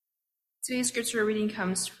Today's scripture reading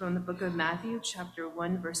comes from the book of Matthew, chapter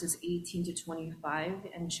 1, verses 18 to 25,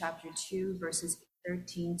 and chapter 2, verses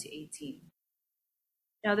 13 to 18.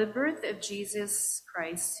 Now the birth of Jesus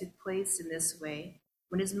Christ took place in this way.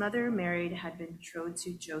 When his mother Mary had been betrothed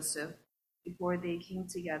to Joseph, before they came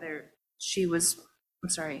together, she was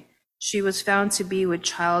found to be with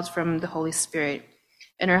child from the Holy Spirit.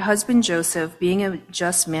 And her husband Joseph, being a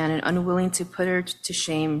just man and unwilling to put her to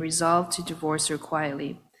shame, resolved to divorce her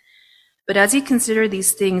quietly. But as he considered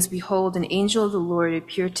these things, behold, an angel of the Lord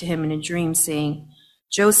appeared to him in a dream, saying,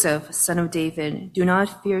 Joseph, son of David, do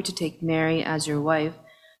not fear to take Mary as your wife,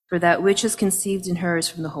 for that which is conceived in her is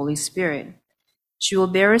from the Holy Spirit. She will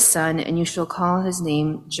bear a son, and you shall call his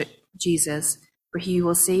name Jesus, for he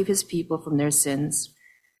will save his people from their sins.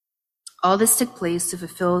 All this took place to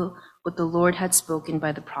fulfill what the Lord had spoken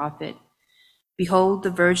by the prophet. Behold,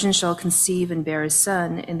 the virgin shall conceive and bear a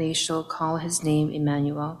son, and they shall call his name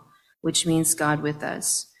Immanuel, which means God with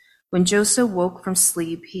us. When Joseph woke from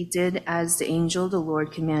sleep, he did as the angel of the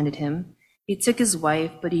Lord commanded him. He took his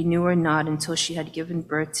wife, but he knew her not until she had given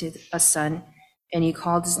birth to a son, and he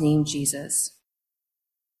called his name Jesus.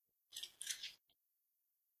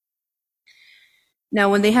 Now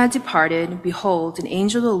when they had departed, behold, an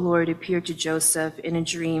angel of the Lord appeared to Joseph in a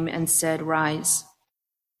dream and said, Rise,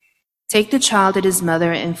 take the child and his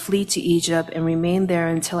mother and flee to Egypt and remain there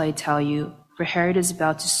until I tell you, for Herod is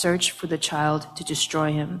about to search for the child to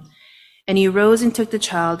destroy him. And he rose and took the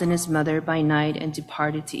child and his mother by night and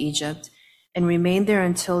departed to Egypt, and remained there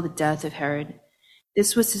until the death of Herod.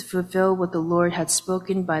 This was to fulfill what the Lord had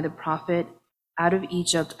spoken by the prophet, Out of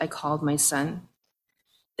Egypt I called my son.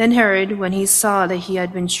 Then Herod, when he saw that he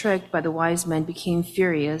had been tricked by the wise men, became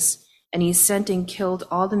furious, and he sent and killed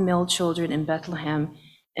all the male children in Bethlehem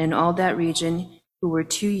and in all that region who were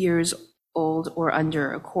 2 years old or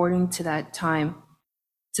under, according to the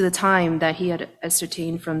time that he had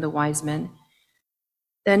ascertained from the wise men.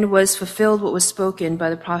 Then was fulfilled what was spoken by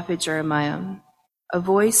the prophet Jeremiah. A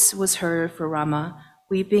voice was heard for Ramah,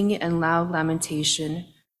 weeping and loud lamentation.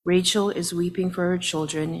 Rachel is weeping for her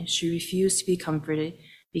children. She refused to be comforted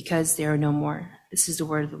because they are no more. This is the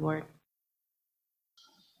word of the Lord.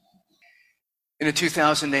 In a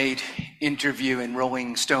 2008 interview in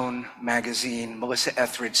Rolling Stone magazine, Melissa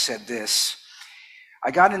Etheridge said this: I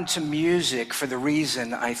got into music for the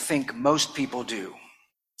reason I think most people do,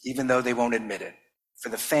 even though they won't admit it, for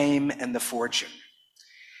the fame and the fortune.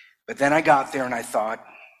 But then I got there and I thought,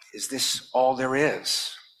 is this all there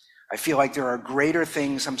is? I feel like there are greater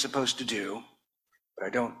things I'm supposed to do, but I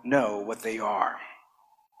don't know what they are.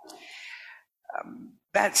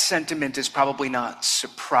 That sentiment is probably not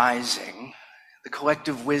surprising. The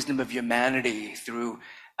collective wisdom of humanity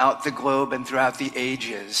throughout the globe and throughout the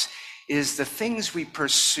ages is the things we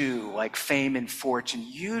pursue, like fame and fortune,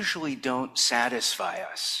 usually don't satisfy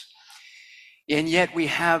us. And yet we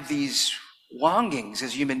have these longings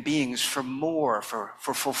as human beings for more, for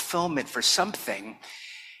fulfillment, for something.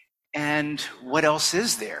 And what else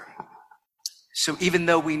is there? So even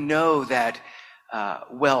though we know that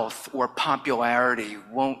wealth or popularity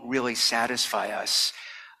won't really satisfy us,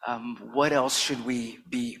 what else should we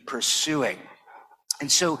be pursuing?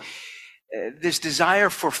 And so this desire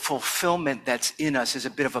for fulfillment that's in us is a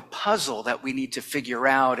bit of a puzzle that we need to figure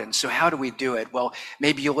out. And so how do we do it? Well,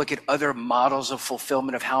 maybe you look at other models of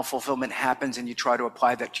fulfillment, of how fulfillment happens, and you try to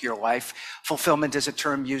apply that to your life. Fulfillment is a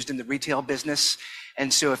term used in the retail business.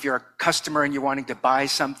 And so if you're a customer and you're wanting to buy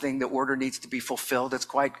something, the order needs to be fulfilled. It's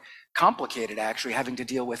quite complicated, actually, having to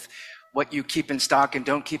deal with what you keep in stock and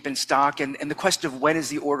don't keep in stock. And the question of when is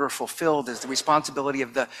the order fulfilled is the responsibility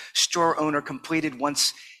of the store owner completed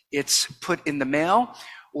once it's put in the mail,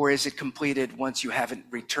 or is it completed once you haven't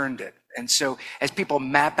returned it? And so as people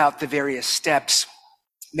map out the various steps,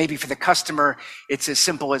 maybe for the customer, it's as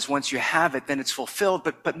simple as once you have it, then it's fulfilled.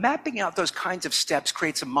 But mapping out those kinds of steps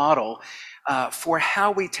creates a model for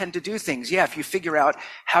how we tend to do things. Yeah, if you figure out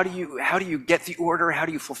how do you get the order, how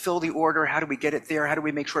do you fulfill the order, how do we get it there, how do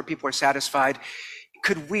we make sure people are satisfied,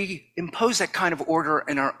 could we impose that kind of order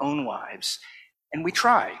in our own lives? And we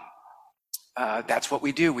try. That's what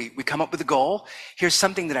we do. We come up with a goal. Here's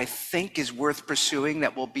something that I think is worth pursuing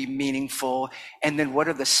that will be meaningful. And then what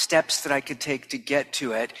are the steps that I could take to get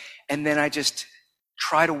to it? And then I just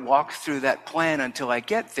try to walk through that plan until I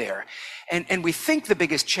get there. And we think the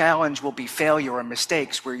biggest challenge will be failure or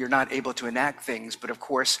mistakes where you're not able to enact things. But of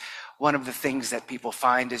course, one of the things that people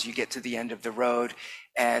find as you get to the end of the road,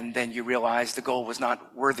 and then you realize the goal was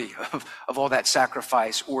not worthy of all that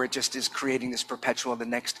sacrifice, or it just is creating this perpetual, the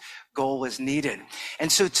next goal is needed.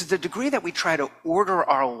 And so to the degree that we try to order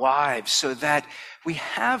our lives so that we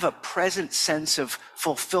have a present sense of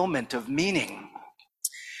fulfillment, of meaning,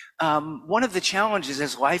 one of the challenges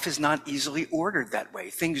is life is not easily ordered that way.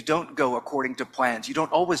 Things don't go according to plans. You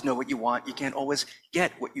don't always know what you want. You can't always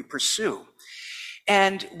get what you pursue.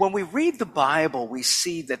 And when we read the Bible, we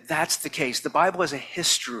see that that's the case. The Bible as a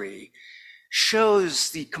history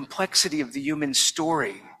shows the complexity of the human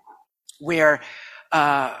story, where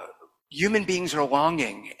human beings are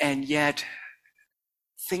longing, and yet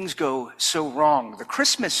things go so wrong. The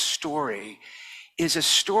Christmas story is a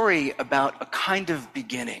story about a kind of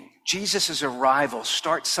beginning. Jesus' arrival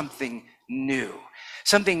starts something new,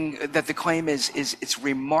 something that the claim is it's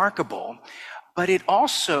remarkable, but it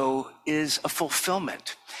also is a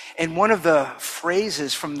fulfillment. And one of the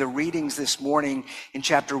phrases from the readings this morning in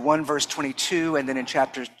chapter 1, verse 22, and then in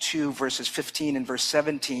chapter 2, verses 15 and verse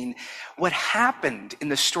 17, what happened in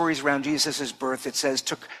the stories around Jesus' birth, it says,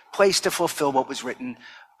 took place to fulfill what was written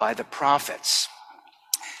by the prophets.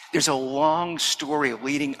 There's a long story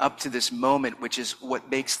leading up to this moment, which is what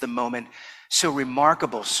makes the moment so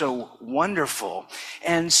remarkable, so wonderful.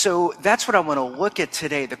 And so that's what I want to look at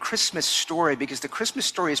today, the Christmas story, because the Christmas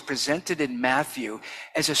story is presented in Matthew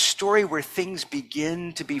as a story where things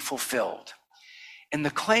begin to be fulfilled. And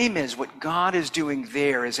the claim is what God is doing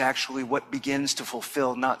there is actually what begins to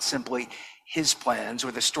fulfill not simply his plans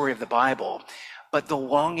or the story of the Bible, but the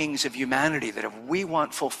longings of humanity, that if we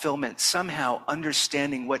want fulfillment, somehow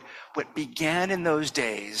understanding what began in those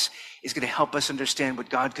days is going to help us understand what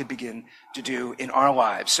God could begin to do in our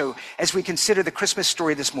lives. So as we consider the Christmas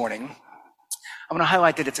story this morning, I want to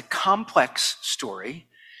highlight that it's a complex story.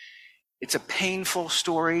 It's a painful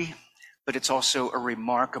story, but it's also a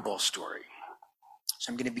remarkable story.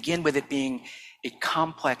 So I'm going to begin with it being a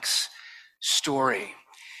complex story.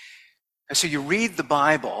 So you read the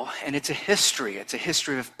Bible, and it's a history. It's a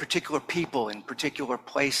history of particular people in particular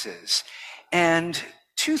places. And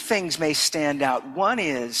two things may stand out. One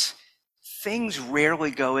is things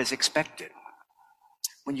rarely go as expected.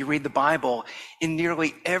 When you read the Bible, in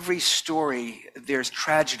nearly every story, there's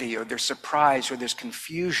tragedy or there's surprise or there's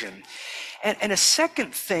confusion. And a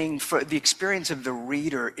second thing for the experience of the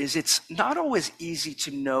reader is it's not always easy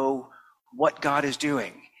to know what God is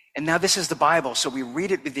doing. And now this is the Bible, so we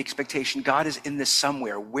read it with the expectation God is in this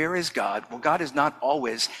somewhere. Where is God? Well, God is not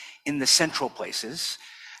always in the central places.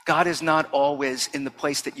 God is not always in the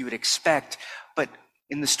place that you would expect. But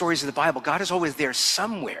in the stories of the Bible, God is always there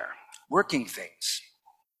somewhere, working things.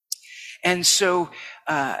 And so,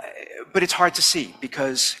 but it's hard to see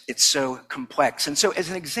because it's so complex. And so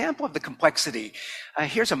as an example of the complexity,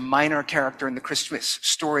 here's a minor character in the Christmas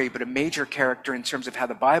story, but a major character in terms of how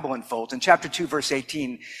the Bible unfolds. In chapter 2, verse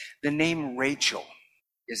 18, the name Rachel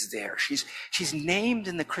is there. She's named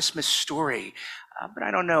in the Christmas story, but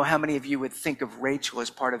I don't know how many of you would think of Rachel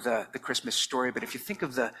as part of the Christmas story, but if you think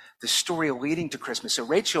of the story leading to Christmas, so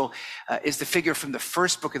Rachel is the figure from the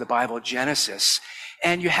first book of the Bible, Genesis,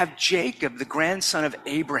 and you have Jacob, the grandson of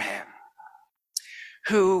Abraham,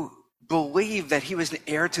 who believed that he was an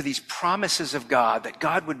heir to these promises of God, that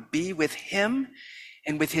God would be with him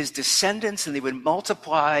and with his descendants, and they would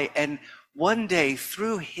multiply, and one day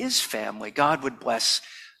through his family, God would bless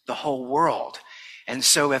the whole world. And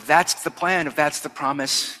so if that's the plan, if that's the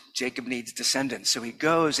promise, Jacob needs descendants. So he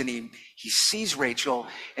goes and he sees Rachel,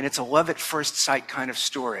 and it's a love at first sight kind of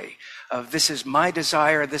story of this is my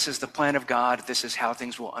desire, this is the plan of God, this is how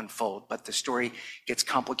things will unfold. But the story gets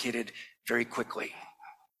complicated very quickly.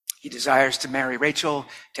 He desires to marry Rachel,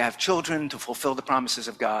 to have children, to fulfill the promises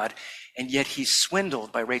of God, and yet he's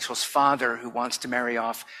swindled by Rachel's father, who wants to marry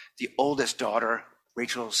off the oldest daughter,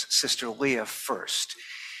 Rachel's sister Leah, first.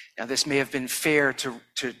 Now, this may have been fair to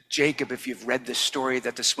Jacob if you've read this story,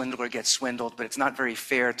 that the swindler gets swindled, but it's not very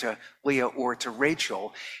fair to Leah or to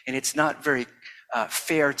Rachel, and it's not very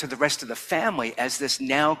fair to the rest of the family as this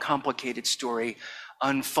now complicated story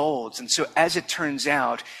unfolds. And so as it turns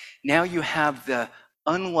out, now you have the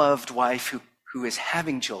unloved wife who is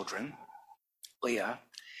having children, Leah,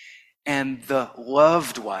 and the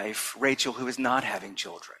loved wife, Rachel, who is not having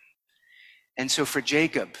children. And so for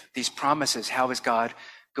Jacob, these promises, how is God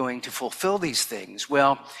going to fulfill these things?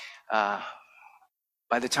 Well,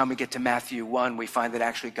 by the time we get to Matthew 1, we find that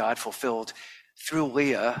actually God fulfilled through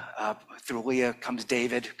Leah. Through Leah comes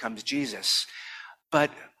David, comes Jesus.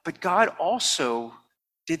 But God also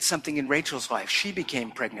did something in Rachel's life. She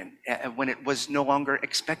became pregnant when it was no longer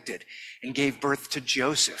expected and gave birth to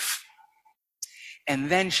Joseph. And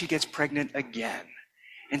then she gets pregnant again.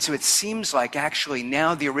 And so it seems like actually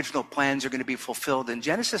now the original plans are going to be fulfilled. In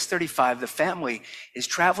Genesis 35, the family is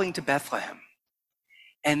traveling to Bethlehem.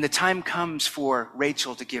 And the time comes for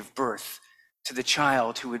Rachel to give birth to the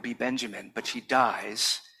child who would be Benjamin, but she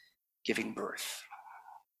dies giving birth.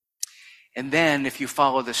 And then if you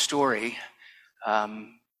follow the story,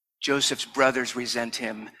 Joseph's brothers resent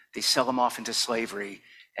him. They sell him off into slavery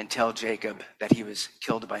and tell Jacob that he was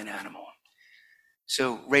killed by an animal.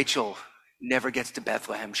 So Rachel never gets to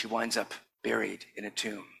Bethlehem. She winds up buried in a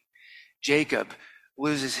tomb. Jacob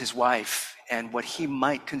loses his wife and what he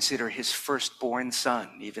might consider his firstborn son,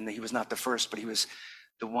 even though he was not the first, but he was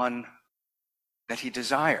the one that he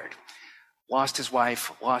desired. Lost his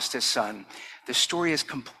wife, lost his son. The story is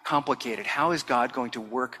complicated. How is God going to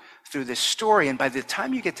work through this story? And by the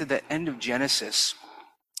time you get to the end of Genesis,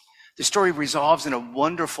 the story resolves in a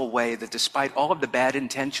wonderful way that despite all of the bad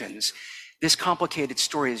intentions, this complicated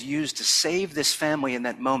story is used to save this family in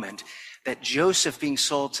that moment, that Joseph being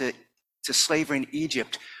sold to slavery in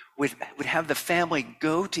Egypt would have the family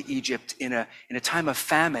go to Egypt in a time of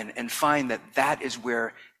famine and find that that is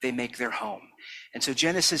where they make their home. And so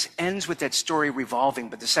Genesis ends with that story revolving,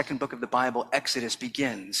 but the second book of the Bible, Exodus,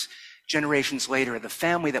 begins. Generations later, the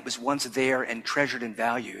family that was once there and treasured and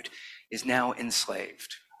valued is now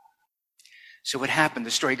enslaved. So what happened?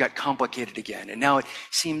 The story got complicated again, and now it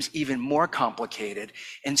seems even more complicated.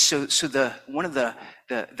 And so one of the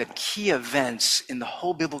key events in the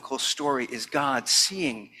whole biblical story is God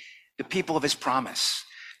seeing the people of his promise.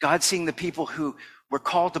 God seeing the people who were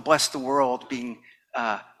called to bless the world being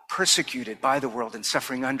persecuted by the world and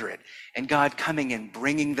suffering under it, and God coming and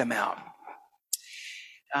bringing them out.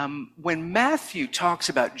 When Matthew talks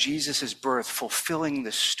about Jesus' birth fulfilling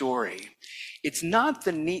the story, it's not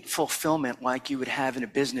the neat fulfillment like you would have in a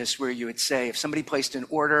business where you would say, if somebody placed an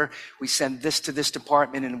order, we send this to this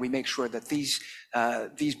department and we make sure that these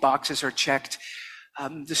boxes are checked.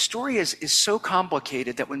 The story is so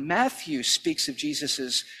complicated that when Matthew speaks of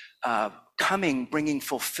Jesus' coming, bringing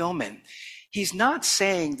fulfillment, he's not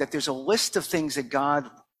saying that there's a list of things that God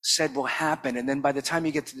said will happen, and then by the time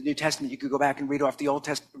you get to the New Testament, you could go back and read the Old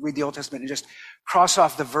Testament and just cross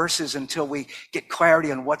off the verses until we get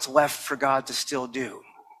clarity on what's left for God to still do.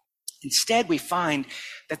 Instead, we find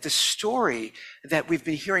that the story that we've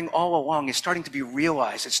been hearing all along is starting to be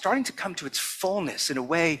realized. It's starting to come to its fullness in a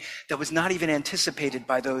way that was not even anticipated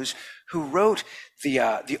by those who wrote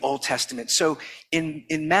the Old Testament. So in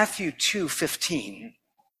Matthew 2:15,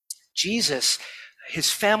 Jesus, his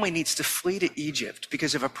family needs to flee to Egypt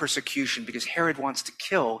because of a persecution, because Herod wants to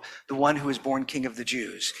kill the one who is born king of the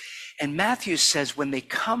Jews. And Matthew says when they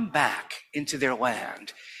come back into their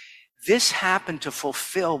land, this happened to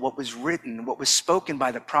fulfill what was written, what was spoken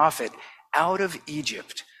by the prophet, out of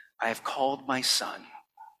Egypt I have called my son.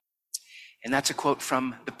 And that's a quote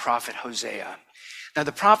from the prophet Hosea. Now,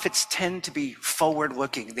 the prophets tend to be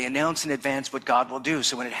forward-looking. They announce in advance what God will do.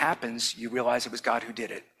 So when it happens, you realize it was God who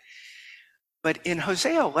did it. But in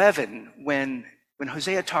Hosea 11, when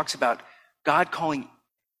Hosea talks about God calling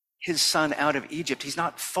his son out of Egypt, he's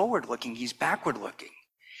not forward-looking, he's backward-looking.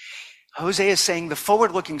 Hosea is saying the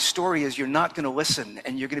forward-looking story is you're not going to listen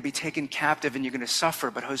and you're going to be taken captive and you're going to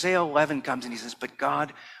suffer. But Hosea 11 comes and he says, but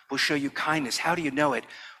God will show you kindness. How do you know it?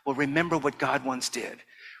 Well, remember what God once did.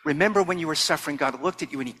 Remember when you were suffering, God looked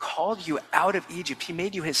at you and he called you out of Egypt. He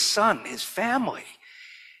made you his son, his family.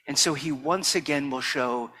 And so he once again will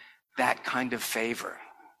show that kind of favor.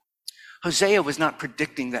 Hosea was not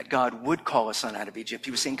predicting that God would call a son out of Egypt.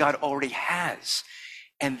 He was saying God already has.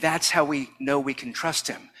 And that's how we know we can trust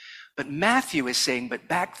him. But Matthew is saying, but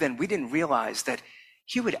back then we didn't realize that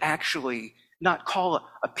he would actually not call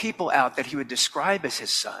a people out that he would describe as his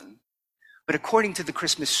son. But according to the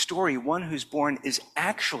Christmas story, one who's born is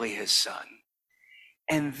actually his son.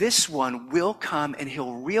 And this one will come and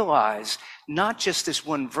he'll realize not just this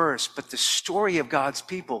one verse, but the story of God's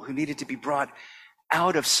people who needed to be brought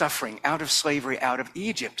out of suffering, out of slavery, out of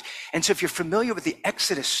Egypt. And so if you're familiar with the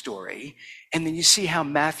Exodus story, and then you see how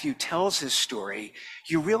Matthew tells his story,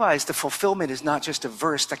 you realize the fulfillment is not just a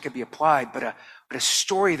verse that could be applied, but a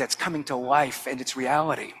story that's coming to life and its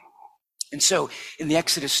reality. And so in the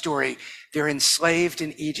Exodus story, they're enslaved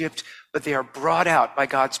in Egypt, but they are brought out by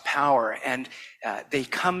God's power, and they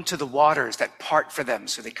come to the waters that part for them.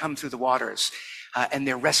 So they come through the waters, and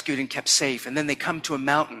they're rescued and kept safe. And then they come to a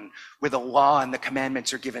mountain where the law and the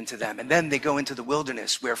commandments are given to them. And then they go into the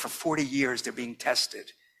wilderness where for 40 years they're being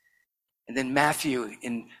tested. And then Matthew,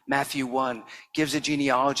 in Matthew 1, gives a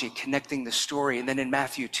genealogy connecting the story. And then in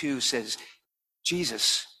Matthew 2 says,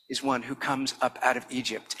 Jesus is one who comes up out of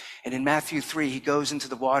Egypt. And in Matthew 3, he goes into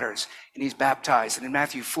the waters and he's baptized. And in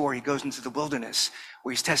Matthew 4, he goes into the wilderness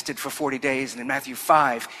where he's tested for 40 days. And in Matthew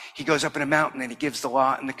 5, he goes up in a mountain and he gives the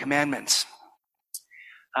law and the commandments.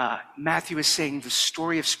 Matthew is saying the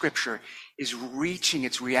story of Scripture is reaching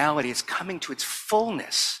its reality. It's coming to its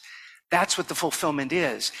fullness. That's what the fulfillment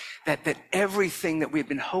is. That everything that we've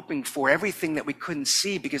been hoping for, everything that we couldn't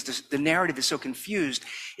see because the narrative is so confused,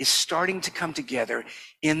 is starting to come together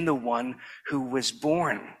in the one who was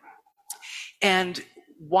born. And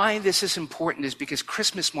why this is important is because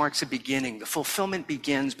Christmas marks a beginning. The fulfillment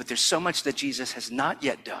begins, but there's so much that Jesus has not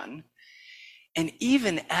yet done. And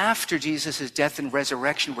even after Jesus' death and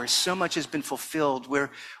resurrection, where so much has been fulfilled, we're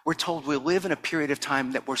told we live in a period of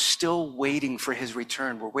time that we're still waiting for his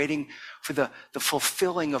return. We're waiting for the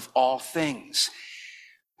fulfilling of all things.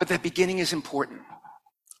 But that beginning is important.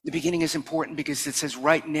 The beginning is important because it says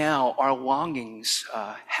right now our longings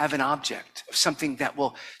have an object of something that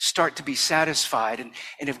will start to be satisfied. And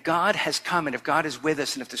if God has come and if God is with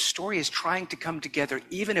us and if the story is trying to come together,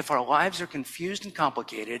 even if our lives are confused and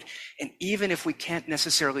complicated, and even if we can't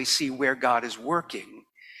necessarily see where God is working,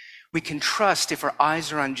 we can trust if our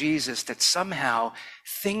eyes are on Jesus that somehow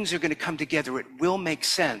things are going to come together. It will make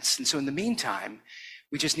sense. And so in the meantime,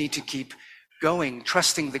 we just need to keep going,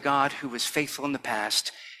 trusting the God who was faithful in the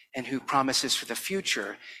past and who promises for the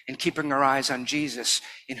future, and keeping our eyes on Jesus,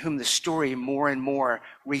 in whom the story more and more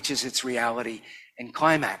reaches its reality and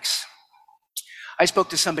climax. I spoke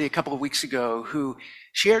to somebody a couple of weeks ago who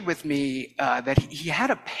shared with me that he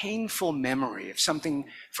had a painful memory of something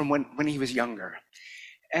from when he was younger.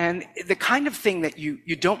 And the kind of thing that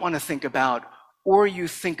you don't want to think about, or you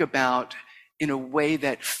think about in a way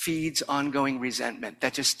that feeds ongoing resentment,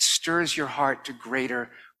 that just stirs your heart to greater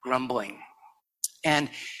grumbling. And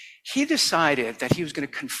he decided that he was going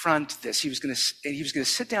to confront this. He was going to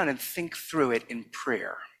sit down and think through it in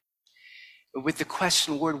prayer with the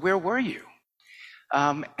question, Lord, where were you?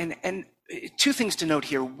 And two things to note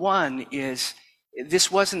here. One is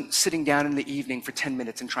this wasn't sitting down in the evening for 10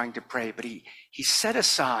 minutes and trying to pray, but he set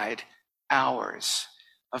aside hours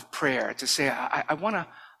of prayer to say, I want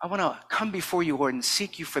to come before you, Lord, and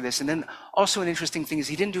seek you for this. And then also an interesting thing is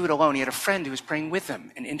he didn't do it alone. He had a friend who was praying with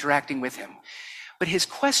him and interacting with him. But his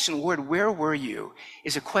question, Lord, where were you,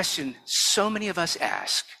 is a question so many of us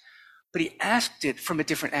ask, but he asked it from a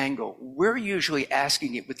different angle. We're usually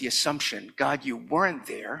asking it with the assumption, God, you weren't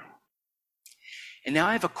there. And now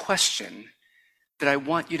I have a question that I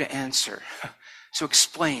want you to answer. So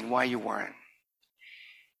explain why you weren't.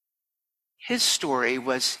 His story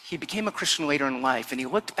was he became a Christian later in life, and he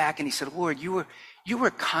looked back and he said, Lord, you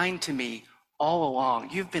were kind to me all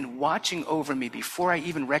along. You've been watching over me before I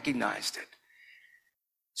even recognized it.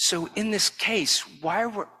 So in this case, why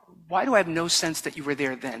do I have no sense that you were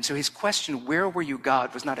there then? So his question, where were you,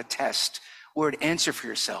 God, was not a test. Lord, answer for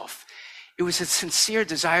yourself. It was a sincere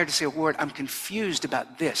desire to say, Lord, I'm confused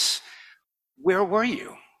about this. Where were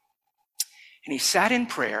you? And he sat in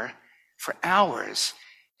prayer for hours,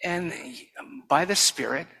 and by the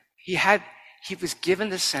Spirit, he was given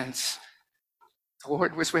the sense the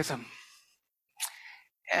Lord was with him.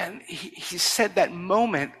 And he said that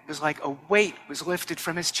moment was like a weight was lifted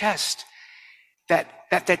from his chest.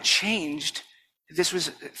 That changed. This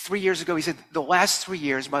was 3 years ago. He said, the last 3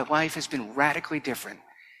 years, my life has been radically different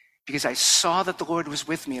because I saw that the Lord was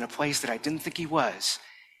with me in a place that I didn't think he was.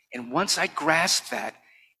 And once I grasped that,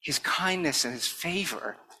 his kindness and his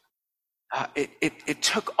favor, it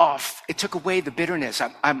took away the bitterness.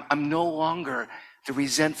 I'm no longer the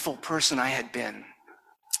resentful person I had been.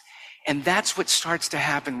 And that's what starts to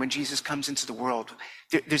happen when Jesus comes into the world.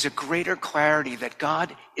 There's a greater clarity that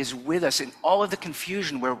God is with us in all of the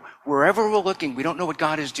confusion where wherever we're looking, we don't know what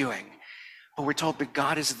God is doing. But we're told that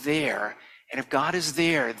God is there. And if God is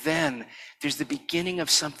there, then there's the beginning of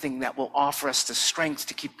something that will offer us the strength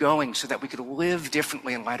to keep going so that we could live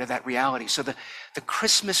differently in light of that reality. So the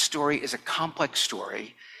Christmas story is a complex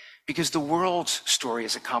story because the world's story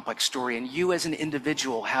is a complex story, and you as an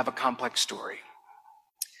individual have a complex story.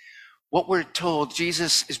 What we're told,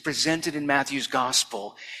 Jesus is presented in Matthew's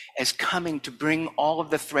gospel as coming to bring all of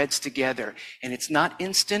the threads together. And it's not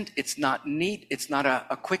instant, it's not neat, it's not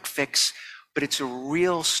a quick fix, but it's a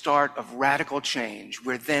real start of radical change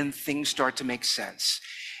where then things start to make sense.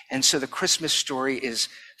 And so the Christmas story is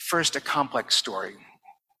first a complex story.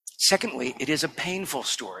 Secondly, it is a painful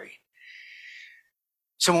story.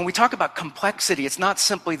 So when we talk about complexity, it's not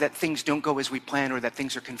simply that things don't go as we plan or that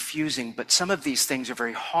things are confusing, but some of these things are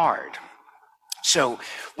very hard. So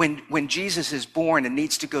when Jesus is born and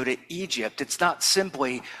needs to go to Egypt, it's not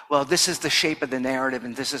simply, well, this is the shape of the narrative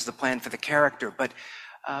and this is the plan for the character, but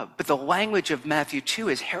But the language of Matthew 2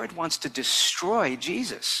 is Herod wants to destroy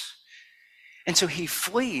Jesus. And so he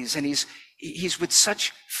flees, and he's with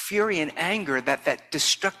such fury and anger that that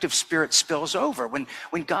destructive spirit spills over.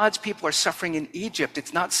 When God's people are suffering in Egypt,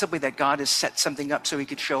 it's not simply that God has set something up so he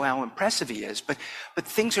could show how impressive he is, but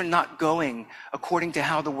things are not going according to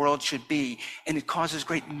how the world should be, and it causes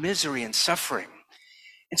great misery and suffering.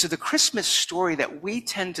 And so the Christmas story that we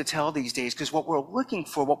tend to tell these days, because what we're looking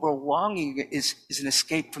for, what we're longing is an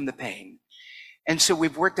escape from the pain. And so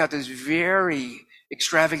we've worked out this very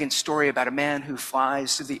extravagant story about a man who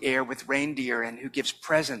flies through the air with reindeer and who gives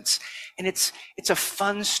presents. And it's a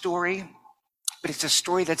fun story, but it's a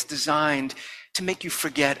story that's designed to make you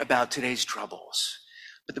forget about today's troubles.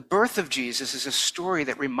 But the birth of Jesus is a story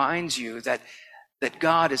that reminds you that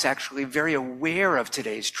God is actually very aware of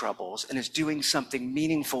today's troubles and is doing something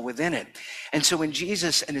meaningful within it. And so when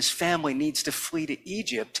Jesus and his family needs to flee to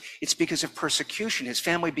Egypt, it's because of persecution. His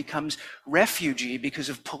family becomes refugee because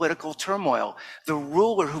of political turmoil. The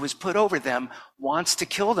ruler who was put over them wants to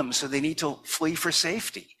kill them, so they need to flee for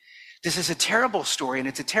safety. This is a terrible story, and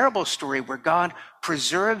it's a terrible story where God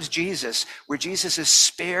preserves Jesus, where Jesus is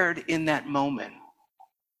spared in that moment.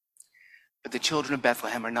 But the children of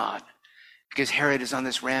Bethlehem are not, because Herod is on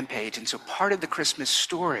this rampage. And so part of the Christmas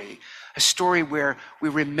story, a story where we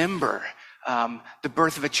remember the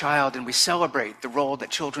birth of a child and we celebrate the role that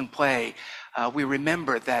children play. We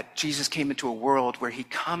remember that Jesus came into a world where he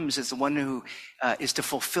comes as the one who is to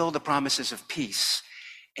fulfill the promises of peace.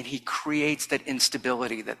 And he creates that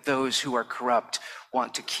instability that those who are corrupt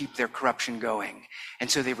want to keep their corruption going. And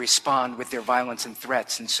so they respond with their violence and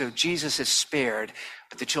threats. And so Jesus is spared,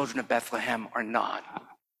 but the children of Bethlehem are not.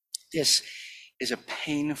 This is a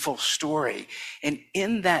painful story. And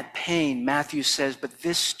in that pain, Matthew says, but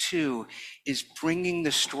this too is bringing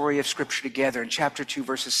the story of Scripture together in chapter 2,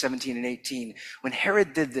 verses 17 and 18. When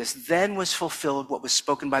Herod did this, then was fulfilled what was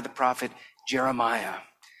spoken by the prophet Jeremiah.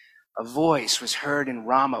 A voice was heard in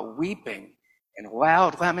Ramah, weeping and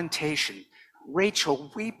loud lamentation,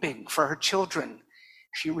 Rachel weeping for her children.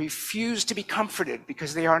 She refused to be comforted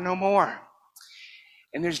because they are no more.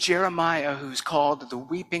 And there's Jeremiah, who's called the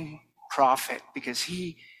weeping prophet, because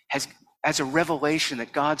he has a revelation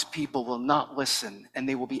that God's people will not listen and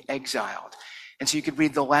they will be exiled. And so you could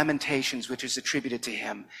read the Lamentations, which is attributed to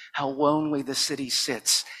him, how lonely the city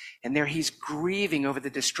sits. And there he's grieving over the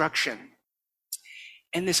destruction.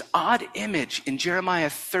 And this odd image in Jeremiah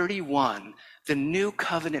 31, the new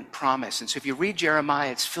covenant promise. And so if you read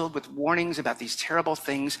Jeremiah, it's filled with warnings about these terrible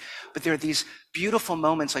things, but there are these beautiful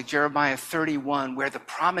moments like Jeremiah 31 where the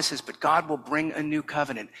promise is, but God will bring a new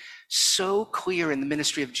covenant. So clear in the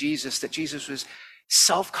ministry of Jesus that Jesus was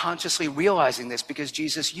self-consciously realizing this, because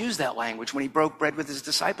Jesus used that language when he broke bread with his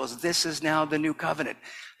disciples. This is now the new covenant.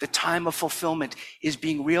 The time of fulfillment is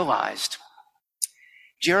being realized.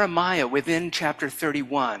 Jeremiah, within chapter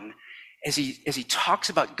 31, as he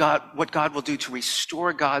talks about God, what God will do to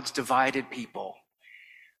restore God's divided people.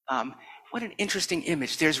 What an interesting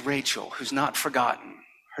image. There's Rachel, who's not forgotten,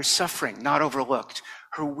 her suffering not overlooked,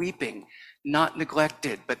 her weeping not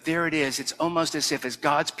neglected, but there it is. It's almost as if as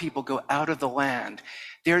God's people go out of the land,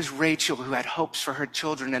 there's Rachel, who had hopes for her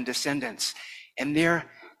children and descendants, and there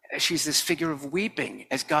she's this figure of weeping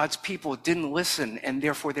as God's people didn't listen, and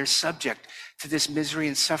therefore they're subject to this misery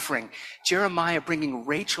and suffering. Jeremiah bringing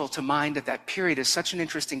Rachel to mind at that period is such an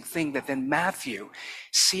interesting thing that then Matthew,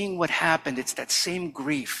 seeing what happened, it's that same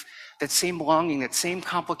grief, that same longing, that same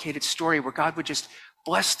complicated story where God would just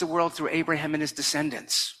bless the world through Abraham and his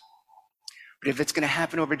descendants. But if it's going to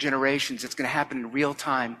happen over generations, it's going to happen in real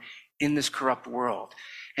time in this corrupt world.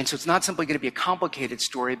 And so it's not simply going to be a complicated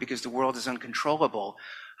story because the world is uncontrollable.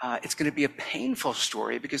 It's going to be a painful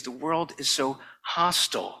story because the world is so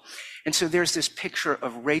hostile. And so there's this picture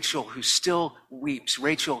of Rachel who still weeps,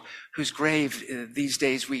 Rachel whose grave these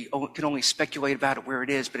days we can only speculate about it where it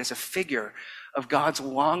is, but as a figure of God's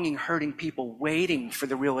longing, hurting people waiting for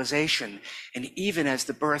the realization. And even as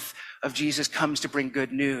the birth of Jesus comes to bring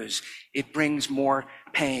good news, it brings more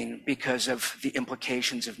pain because of the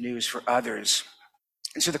implications of news for others.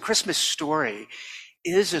 And so the Christmas story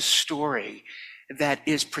is a story that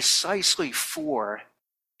is precisely for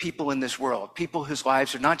people in this world, people whose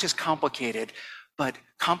lives are not just complicated, but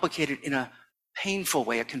complicated in a painful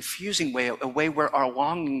way, a confusing way, a way where our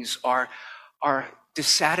longings are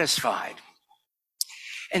dissatisfied.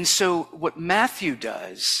 And so what Matthew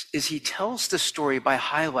does is he tells the story by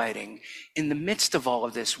highlighting, in the midst of all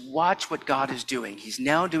of this, watch what God is doing. He's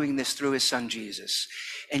now doing this through his son, Jesus.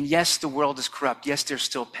 And yes, the world is corrupt. Yes, there's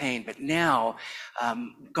still pain. But now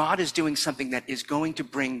God is doing something that is going to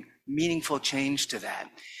bring meaningful change to that.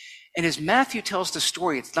 And as Matthew tells the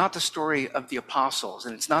story, it's not the story of the apostles,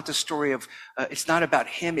 and it's not the story of, it's not about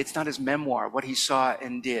him, it's not his memoir, what he saw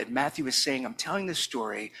and did. Matthew is saying, I'm telling the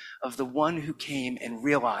story of the one who came and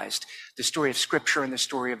realized the story of Scripture and the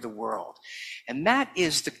story of the world. And that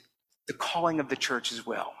is the calling of the church as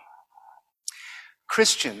well.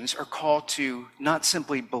 Christians are called to not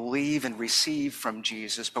simply believe and receive from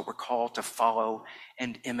Jesus, but we're called to follow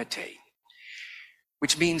and imitate.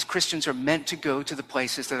 Which means Christians are meant to go to the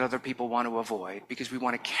places that other people want to avoid because we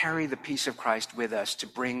want to carry the peace of Christ with us to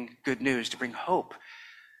bring good news, to bring hope,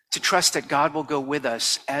 to trust that God will go with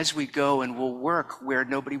us as we go and will work where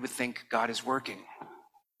nobody would think God is working.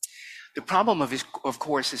 The problem of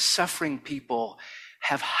course, is suffering people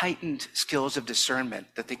have heightened skills of discernment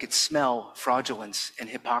that they could smell fraudulence and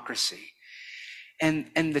hypocrisy. And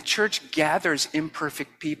the church gathers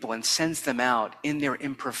imperfect people and sends them out in their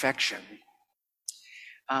imperfection.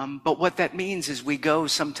 But what that means is we go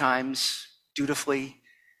sometimes dutifully,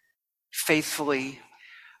 faithfully.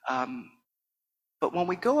 But when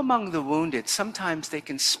we go among the wounded, sometimes they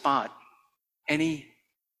can spot any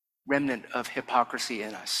remnant of hypocrisy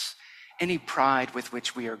in us, any pride with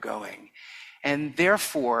which we are going. And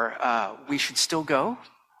therefore, we should still go.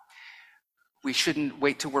 We shouldn't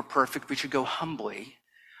wait till we're perfect. We should go humbly.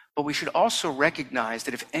 But we should also recognize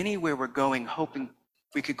that if anywhere we're going hoping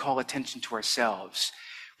we could call attention to ourselves,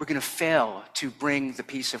 we're going to fail to bring the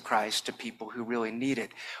peace of Christ to people who really need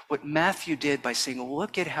it. What Matthew did by saying,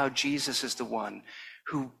 look at how Jesus is the one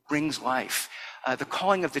who brings life. The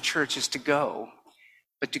calling of the church is to go,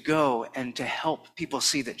 but to go and to help people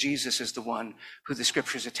see that Jesus is the one who the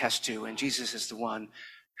scriptures attest to, and Jesus is the one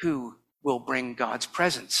who will bring God's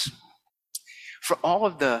presence. For all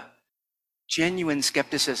of the genuine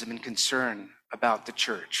skepticism and concern about the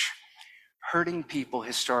church, hurting people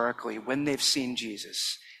historically when they've seen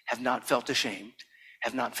Jesus have not felt ashamed,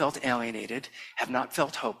 have not felt alienated, have not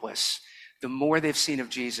felt hopeless. The more they've seen of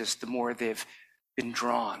Jesus, the more they've been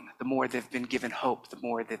drawn, the more they've been given hope, the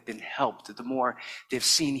more they've been helped, the more they've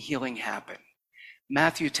seen healing happen.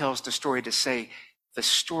 Matthew tells the story to say the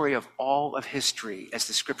story of all of history, as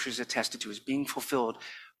the scriptures attested to, is being fulfilled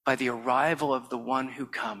by the arrival of the one who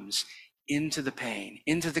comes into the pain,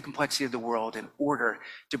 into the complexity of the world in order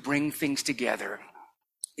to bring things together.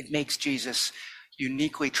 It makes Jesus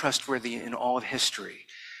uniquely trustworthy in all of history.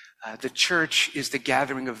 The church is the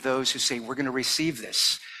gathering of those who say, we're going to receive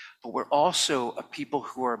this, but we're also a people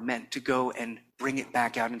who are meant to go and bring it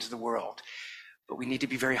back out into the world. But we need to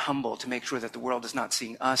be very humble to make sure that the world is not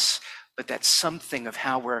seeing us, but that something of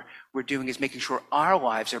how we're doing is making sure our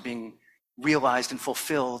lives are being realized and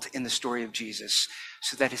fulfilled in the story of Jesus,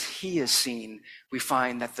 so that as he is seen, we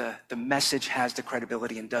find that the message has the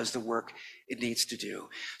credibility and does the work it needs to do.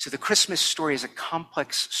 So the Christmas story is a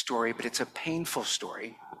complex story, but it's a painful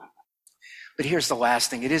story. But here's the last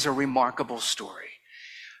thing. It is a remarkable story.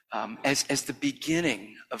 As the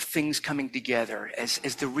beginning of things coming together, as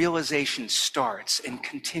the realization starts and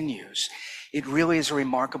continues, it really is a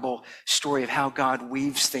remarkable story of how God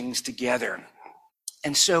weaves things together.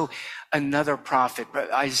 And so another prophet,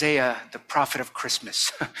 Isaiah, the prophet of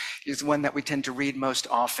Christmas, is the one that we tend to read most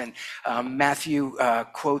often. Matthew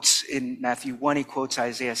quotes in Matthew 1, he quotes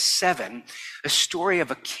Isaiah 7, a story of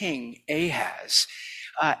a king, Ahaz.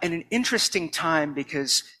 And an interesting time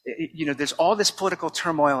because, there's all this political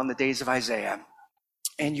turmoil in the days of Isaiah.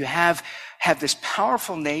 And you have this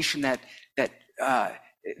powerful nation that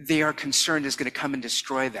they are concerned is going to come and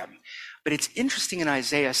destroy them. But it's interesting in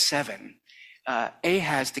Isaiah 7,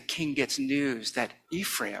 Ahaz, the king, gets news that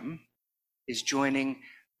Ephraim is joining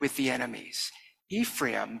with the enemies.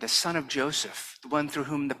 Ephraim, the son of Joseph, the one through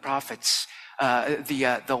whom the prophets,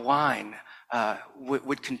 the line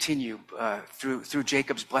would continue through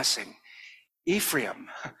Jacob's blessing. Ephraim,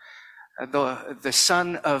 the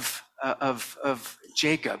son of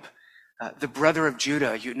Jacob, the brother of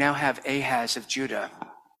Judah. You now have Ahaz of Judah,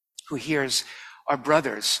 who hears our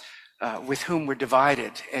brothers with whom we're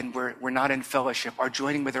divided and we're not in fellowship, are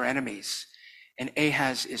joining with our enemies. And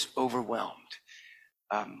Ahaz is overwhelmed.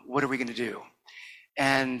 What are we going to do?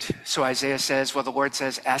 And so Isaiah says, well, the Lord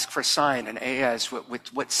says, ask for a sign. And Ahaz,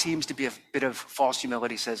 with what seems to be a bit of false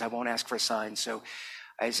humility, says, I won't ask for a sign. So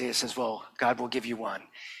Isaiah says, well, God will give you one.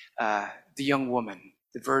 The young woman,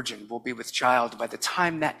 the virgin, will be with child. By the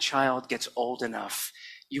time that child gets old enough,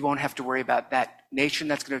 you won't have to worry about that nation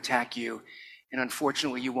that's going to attack you. And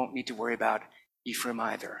unfortunately, you won't need to worry about Ephraim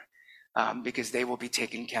either, because they will be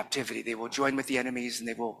taken in captivity. They will join with the enemies and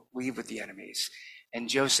they will leave with the enemies. And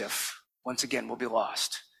Joseph, once again, will be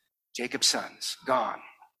lost. Jacob's sons, gone.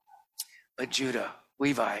 But Judah,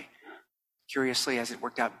 Levi, curiously, as it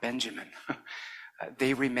worked out, Benjamin,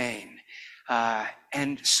 they remain.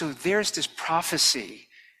 And so there's this prophecy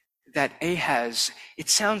that Ahaz, it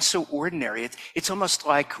sounds so ordinary. It's almost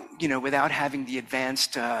like, without having the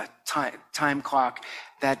advanced time clock,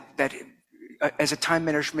 that as a time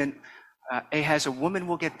measurement, Ahaz, a woman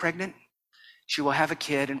will get pregnant. She will have a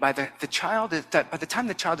kid, and by the time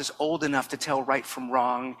the child is old enough to tell right from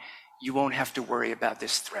wrong, you won't have to worry about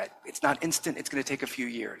this threat. It's not instant. It's going to take a few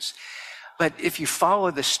years. But if you follow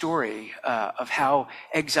the story of how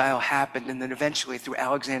exile happened, and then eventually through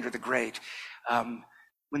Alexander the Great,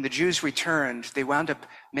 when the Jews returned, they wound up,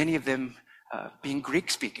 many of them, being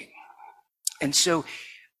Greek-speaking. And so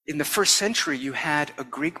in the first century, you had a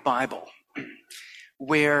Greek Bible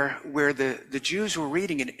where the Jews were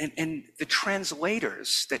reading it, and the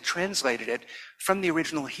translators that translated it from the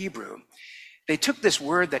original Hebrew, they took this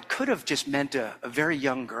word that could have just meant a very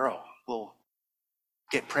young girl will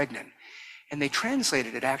get pregnant, and they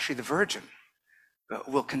translated it, actually, the virgin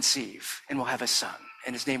will conceive and will have a son,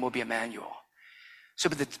 and his name will be Immanuel. So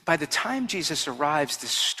by the time Jesus arrives, the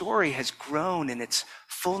story has grown in its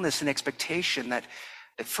fullness and expectation that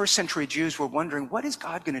the first century Jews were wondering, what is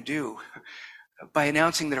God going to do by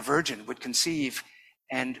announcing that a virgin would conceive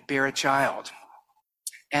and bear a child?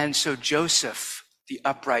 And so Joseph, the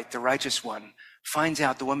upright, the righteous one, finds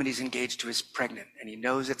out the woman he's engaged to is pregnant, and he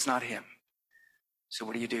knows it's not him. So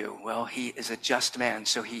what do? Well, he is a just man,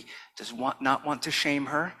 so he does not want to shame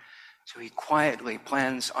her, so he quietly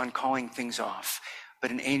plans on calling things off. But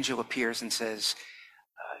an angel appears and says,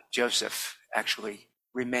 Joseph, actually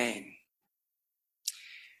remain.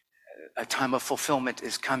 A time of fulfillment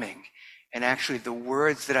is coming. And actually the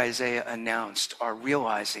words that Isaiah announced are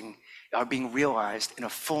being realized in a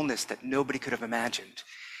fullness that nobody could have imagined.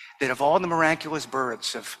 That of all the miraculous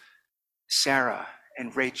births of Sarah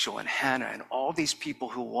and Rachel and Hannah and all these people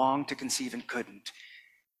who longed to conceive and couldn't,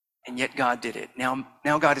 and yet God did it. Now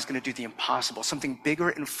God is going to do the impossible, something bigger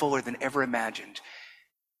and fuller than ever imagined.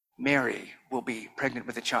 Mary will be pregnant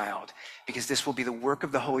with a child, because this will be the work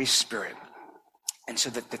of the Holy Spirit. And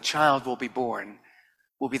so that the child will be born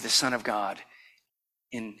will be the Son of God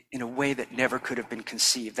in a way that never could have been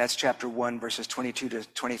conceived. That's chapter 1, verses 22 to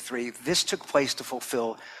 23. This took place to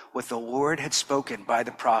fulfill what the Lord had spoken by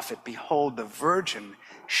the prophet. Behold, the virgin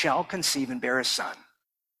shall conceive and bear a son,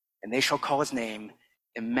 and they shall call his name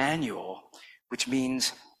Immanuel, which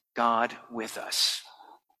means God with us.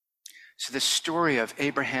 So the story of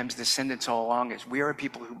Abraham's descendants all along is we are a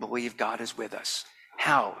people who believe God is with us.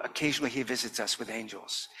 How? Occasionally he visits us with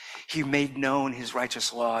angels. He made known his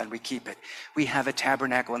righteous law, and we keep it. We have a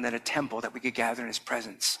tabernacle and then a temple that we could gather in his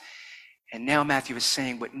presence. And now Matthew is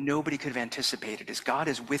saying what nobody could have anticipated is God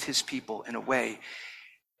is with his people in a way.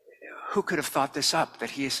 Who could have thought this up?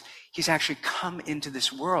 That he's actually come into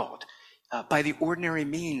this world by the ordinary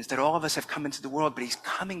means that all of us have come into the world, but he's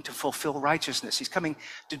coming to fulfill righteousness. He's coming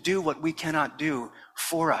to do what we cannot do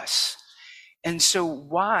for us. And so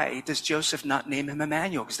why does Joseph not name him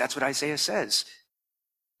Immanuel? Because that's what Isaiah says.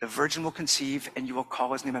 The virgin will conceive and you will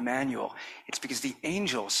call his name Immanuel. It's because the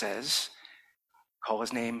angel says, call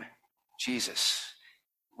his name Jesus,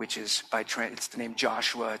 which is it's the name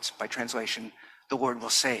Joshua. It's by translation, the Lord will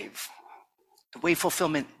save. The way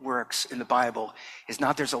fulfillment works in the Bible is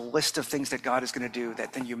not there's a list of things that God is going to do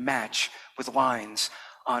that then you match with lines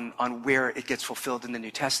on where it gets fulfilled in the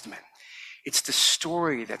New Testament. It's the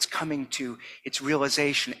story that's coming to its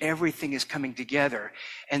realization. Everything is coming together.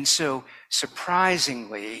 And so,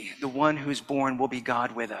 surprisingly, the one who's born will be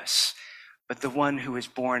God with us. But the one who is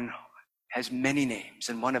born has many names,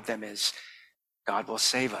 and one of them is God will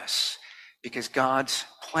save us. Because God's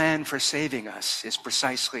plan for saving us is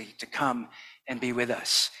precisely to come and be with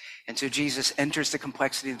us. And so Jesus enters the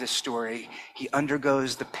complexity of this story. He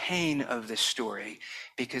undergoes the pain of this story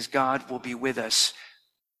because God will be with us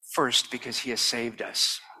first because he has saved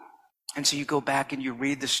us. And so you go back and you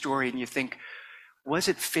read the story and you think, was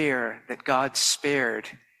it fair that God spared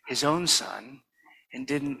his own son and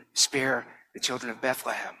didn't spare the children of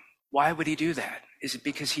Bethlehem? Why would he do that? Is it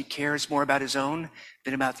because he cares more about his own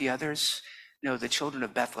than about the others? No, the children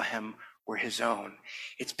of Bethlehem were his own.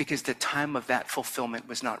 It's because the time of that fulfillment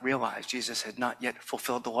was not realized. Jesus had not yet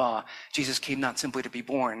fulfilled the law. Jesus came not simply to be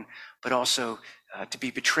born, but also to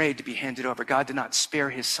be betrayed, to be handed over. God did not spare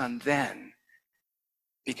his son then,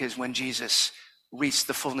 because when Jesus reached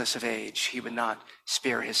the fullness of age, he would not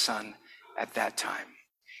spare his son at that time.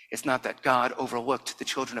 It's not that God overlooked the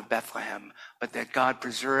children of Bethlehem, but that God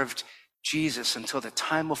preserved Jesus until the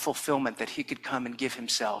time of fulfillment that he could come and give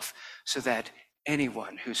himself so that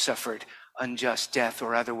anyone who suffered unjust death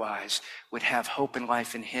or otherwise, would have hope and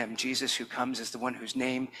life in him. Jesus, who comes as the one whose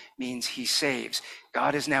name means he saves.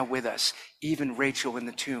 God is now with us, even Rachel in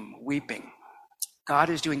the tomb, weeping. God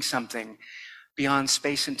is doing something beyond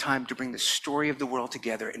space and time to bring the story of the world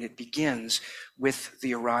together, and it begins with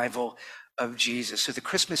the arrival of Jesus. So the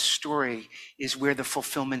Christmas story is where the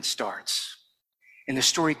fulfillment starts. And the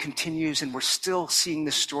story continues, and we're still seeing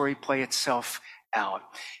the story play itself out.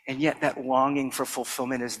 And yet that longing for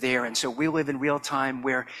fulfillment is there. And so we live in real time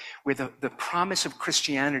where the promise of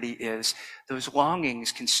Christianity is those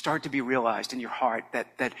longings can start to be realized in your heart,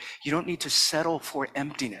 that you don't need to settle for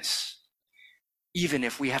emptiness, even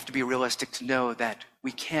if we have to be realistic to know that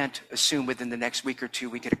we can't assume within the next week or two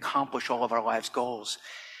we could accomplish all of our life's goals.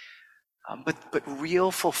 But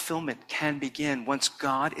real fulfillment can begin once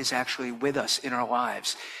God is actually with us in our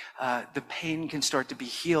lives. The pain can start to be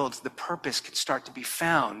healed. The purpose can start to be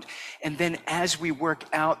found. And then as we work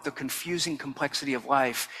out the confusing complexity of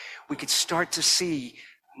life, we could start to see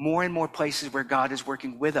more and more places where God is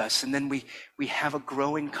working with us. And then we have a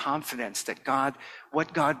growing confidence that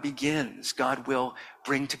what God begins, God will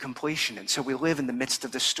bring to completion. And so we live in the midst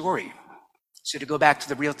of the story. So to go back to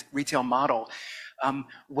the retail model,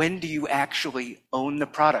 when do you actually own the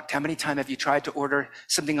product? How many times have you tried to order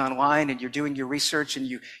something online and you're doing your research and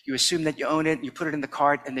you assume that you own it, and you put it in the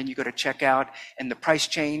cart, and then you go to checkout and the price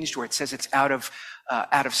changed, or it says it's out of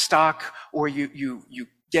stock, or you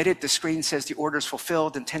get it, the screen says the order's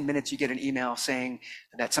fulfilled, in 10 minutes you get an email saying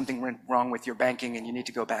that something went wrong with your banking and you need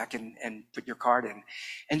to go back and put your card in.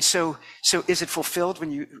 And so is it fulfilled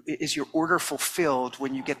is your order fulfilled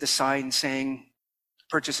when you get the sign saying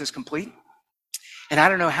purchase is complete? And I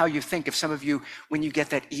don't know how you think, if some of you, when you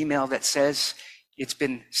get that email that says it's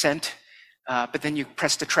been sent, but then you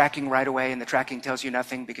press the tracking right away and the tracking tells you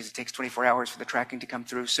nothing because it takes 24 hours for the tracking to come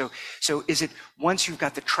through. So is it once you've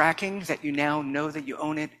got the tracking that you now know that you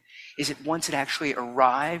own it? Is it once it actually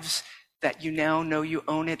arrives that you now know you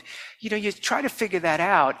own it? You try to figure that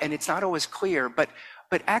out, and it's not always clear, but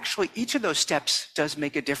actually each of those steps does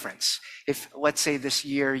make a difference. If, let's say this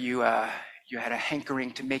year you had a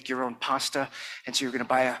hankering to make your own pasta, and so you're going to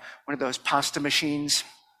buy one of those pasta machines.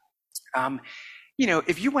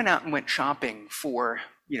 If you went out and went shopping for,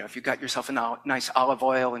 if you got yourself a nice olive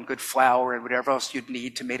oil and good flour and whatever else you'd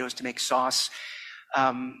need, tomatoes to make sauce,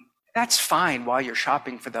 that's fine while you're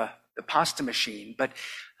shopping for the pasta machine. But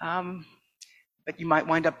you might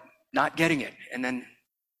wind up not getting it, and then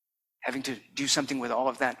having to do something with all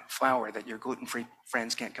of that flour that your gluten-free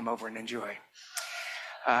friends can't come over and enjoy.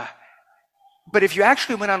 But if you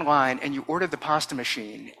actually went online and you ordered the pasta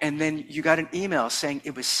machine and then you got an email saying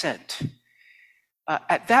it was sent,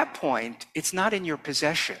 at that point, it's not in your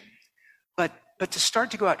possession. But to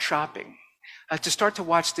start to go out shopping, to start to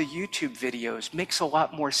watch the YouTube videos makes a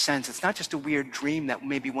lot more sense. It's not just a weird dream that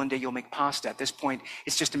maybe one day you'll make pasta. At this point,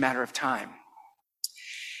 it's just a matter of time.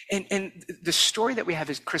 And the story that we have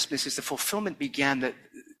as Christmas is the fulfillment began that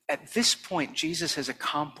at this point, Jesus has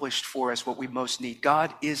accomplished for us what we most need.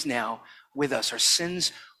 God is now with us. Our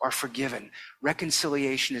sins are forgiven.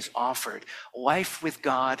 Reconciliation is offered. Life with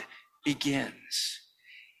God begins.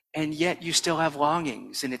 And yet you still have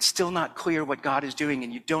longings, and it's still not clear what God is doing,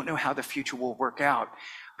 and you don't know how the future will work out.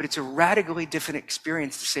 But it's a radically different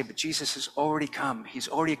experience to say, but Jesus has already come. He's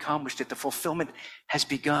already accomplished it. The fulfillment has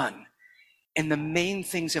begun. And the main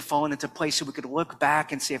things have fallen into place, so we could look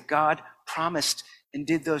back and say, if God promised and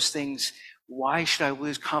did those things, why should I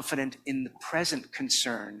lose confidence in the present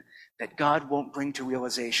concern that God won't bring to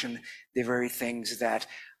realization the very things that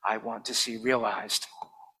I want to see realized?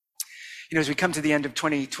 As we come to the end of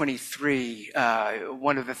 2023,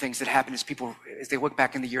 one of the things that happen is people, as they look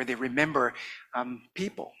back in the year, they remember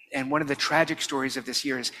people. And one of the tragic stories of this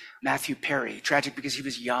year is Matthew Perry. Tragic because he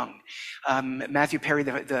was young. Matthew Perry,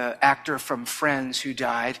 the actor from Friends who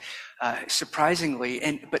died,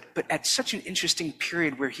 surprisingly, but at such an interesting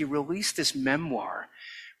period where he released this memoir,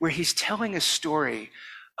 where he's telling a story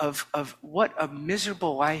of what a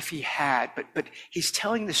miserable life he had, but he's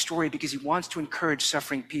telling the story because he wants to encourage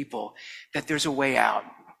suffering people that there's a way out.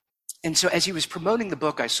 And so as he was promoting the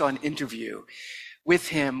book, I saw an interview with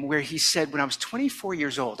him where he said, when I was 24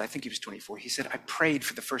 years old, I think he was 24, he said, I prayed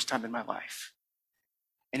for the first time in my life.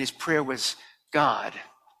 And his prayer was, God,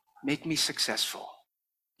 make me successful.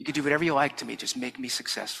 You could do whatever you like to me, just make me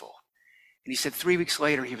successful. And he said 3 weeks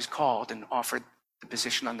later, he was called and offered the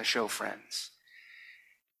position on the show Friends.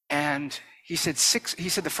 And he said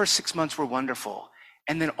the first 6 months were wonderful.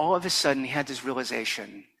 And then all of a sudden, he had this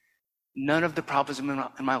realization, none of the problems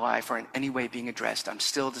in my life are in any way being addressed. I'm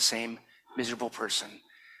still the same miserable person.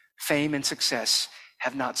 Fame and success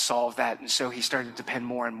have not solved that. And so he started to depend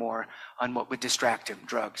more and more on what would distract him: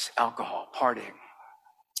 drugs, alcohol, partying.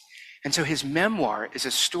 And so his memoir is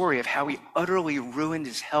a story of how he utterly ruined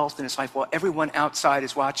his health and his life while everyone outside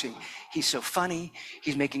is watching. He's so funny.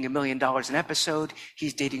 He's making $1 million an episode.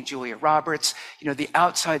 He's dating Julia Roberts. The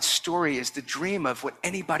outside story is the dream of what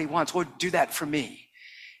anybody wants. Lord, do that for me.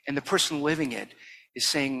 And the person living it is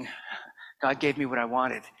saying, God gave me what I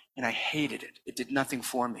wanted, and I hated it. It did nothing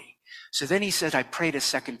for me. So then he said, I prayed a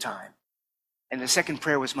second time. And the second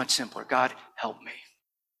prayer was much simpler. God, help me.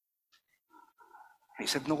 He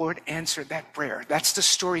said, the Lord answered that prayer. That's the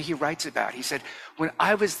story he writes about. He said, when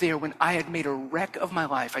I was there, when I had made a wreck of my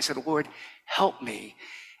life, I said, Lord, help me.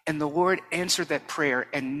 And the Lord answered that prayer.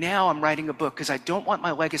 And now I'm writing a book because I don't want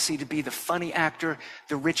my legacy to be the funny actor,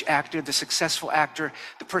 the rich actor, the successful actor,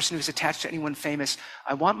 the person who's attached to anyone famous.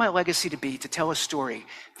 I want my legacy to be to tell a story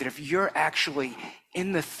that if you're actually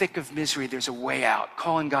in the thick of misery, there's a way out.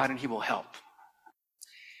 Call on God and he will help.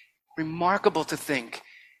 Remarkable to think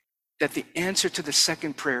that the answer to the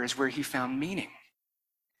second prayer is where he found meaning.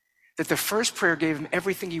 That the first prayer gave him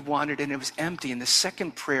everything he wanted and it was empty. And the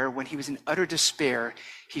second prayer, when he was in utter despair,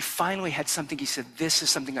 he finally had something. He said, this is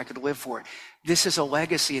something I could live for. This is a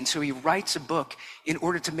legacy. And so he writes a book in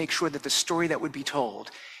order to make sure that the story that would be told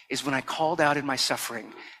is when I called out in my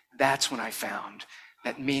suffering, that's when I found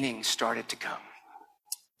that meaning started to come.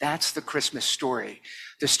 That's the Christmas story.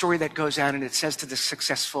 The story that goes out and it says to the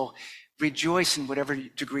successful, rejoice in whatever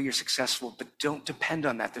degree you're successful, but don't depend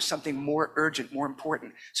on that. There's something more urgent, more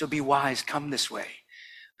important. So be wise, come this way.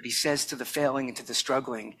 But he says to the failing and to the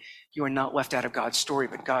struggling, you are not left out of God's story,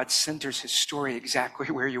 but God centers his story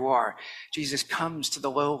exactly where you are. Jesus comes to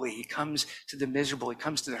the lowly. He comes to the miserable. He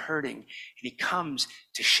comes to the hurting. And he comes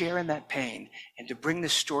to share in that pain and to bring the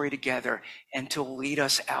story together and to lead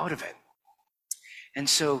us out of it. And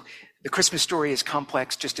so the Christmas story is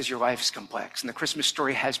complex just as your life is complex. And the Christmas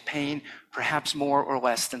story has pain, perhaps more or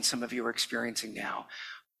less than some of you are experiencing now.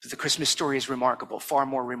 But the Christmas story is remarkable, far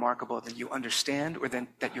more remarkable than you understand or than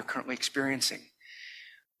that you're currently experiencing.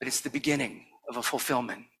 But it's the beginning of a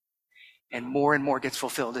fulfillment. And more gets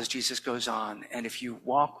fulfilled as Jesus goes on. And if you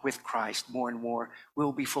walk with Christ, more and more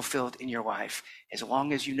will be fulfilled in your life as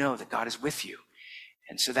long as you know that God is with you.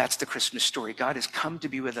 And so that's the Christmas story. God has come to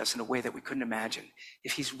be with us in a way that we couldn't imagine.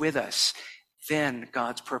 If he's with us, then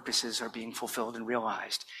God's purposes are being fulfilled and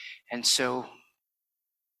realized. And so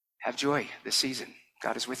have joy this season.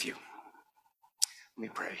 God is with you. Let me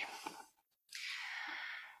pray.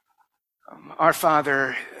 Our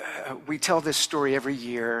Father, we tell this story every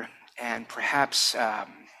year, and perhaps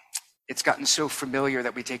it's gotten so familiar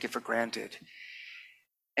that we take it for granted.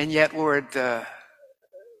 And yet, Lord, the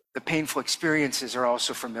painful experiences are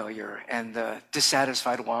also familiar, and the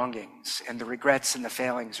dissatisfied longings and the regrets and the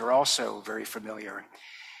failings are also very familiar.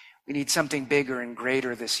 We need something bigger and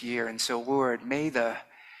greater this year. And so, Lord, may the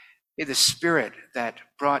Spirit that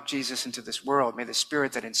brought Jesus into this world, may the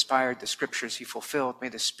Spirit that inspired the scriptures he fulfilled, may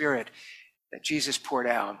the Spirit that Jesus poured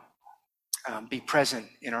out be present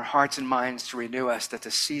in our hearts and minds to renew us, that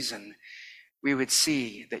this season we would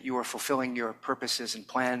see that you are fulfilling your purposes and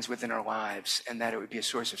plans within our lives, and that it would be a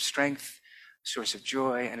source of strength, a source of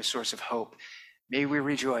joy, and a source of hope. May we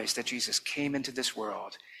rejoice that Jesus came into this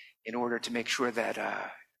world in order to make sure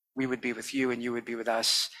that we would be with you and you would be with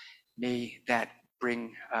us. May that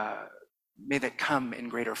come in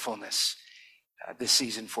greater fullness this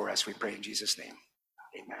season for us, we pray in Jesus' name.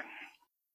 Amen.